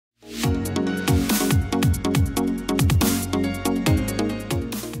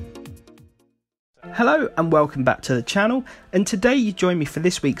Hello and welcome back to the channel, and today you join me for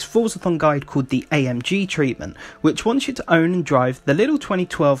this week's Forzathon guide called the AMG treatment, which wants you to own and drive the little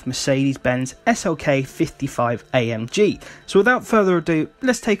 2012 Mercedes-Benz SLK55 AMG. So without further ado,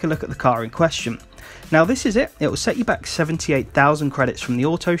 let's take a look at the car in question. Now this is it will set you back 78,000 credits from the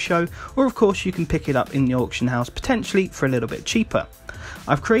auto show, or of course you can pick it up in the auction house potentially for a little bit cheaper.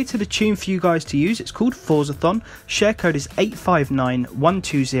 I've created a tune for you guys to use. It's called Forzathon. Share code is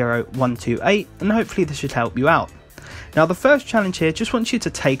 859120128, and hopefully this should help you out. Now the first challenge here just wants you to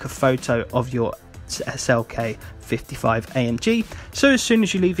take a photo of your SLK 55 AMG. So as soon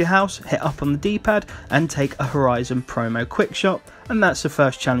as you leave your house, hit up on the D-pad and take a Horizon promo quick shot, and that's the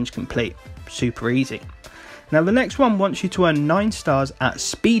first challenge complete. Super easy. Now the next one wants you to earn 9 stars at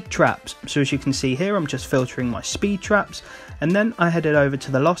speed traps. So as you can see here, I'm just filtering my speed traps, and then I headed over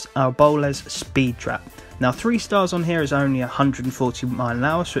to the Los Arboles speed trap. Now 3 stars on here is only 140 miles an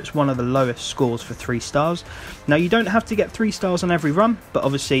hour, so it's one of the lowest scores for 3 stars. Now you don't have to get 3 stars on every run, but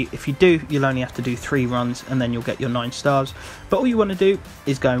obviously if you do, you'll only have to do 3 runs and then you'll get your 9 stars. But all you want to do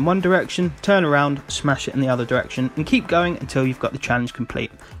is go in one direction, turn around, smash it in the other direction, and keep going until you've got the challenge complete.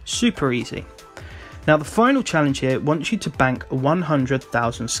 Super easy. Now the final challenge here wants you to bank a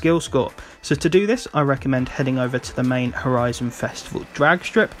 100,000 skill score. So to do this, I recommend heading over to the main Horizon Festival drag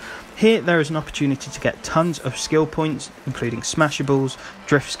strip. Here there is an opportunity to get tons of skill points, including smashables,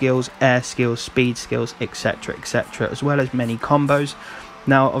 drift skills, air skills, speed skills, etc, as well as many combos.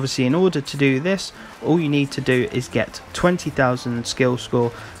 Now obviously in order to do this, all you need to do is get 20,000 skill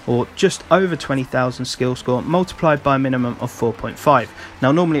score, or just over 20,000 skill score, multiplied by a minimum of 4.5.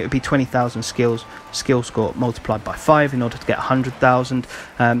 Now normally it would be 20,000 skill score multiplied by 5 in order to get 100,000,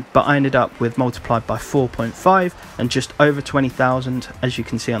 but I ended up with multiplied by 4.5 and just over 20,000, as you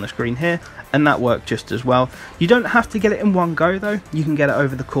can see on the screen here, and that worked just as well. You don't have to get it in one go though, you can get it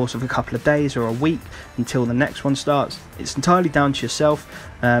over the course of a couple of days or a week until the next one starts. It's entirely down to yourself.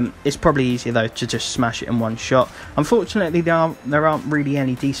 It's probably easier though to just smash it in one shot. Unfortunately there aren't really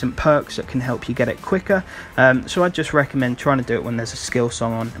any decent perks that can help you get it quicker, so I'd just recommend trying to do it when there's a skill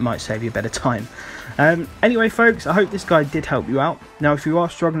song on. It might save you a bit of time. Anyway folks, I hope this guide did help you out. Now if you are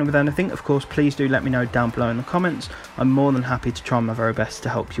struggling with anything, of course please do let me know down below in the comments. I'm more than happy to try my very best to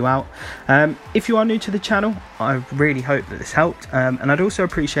help you out. If you are new to the channel, I really hope that this helped, and I'd also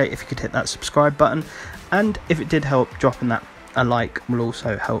appreciate if you could hit that subscribe button, and if it did help, dropping that a like will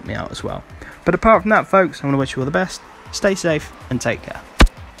also help me out as well. But apart from that folks, I'm going to wish you all the best, stay safe and take care.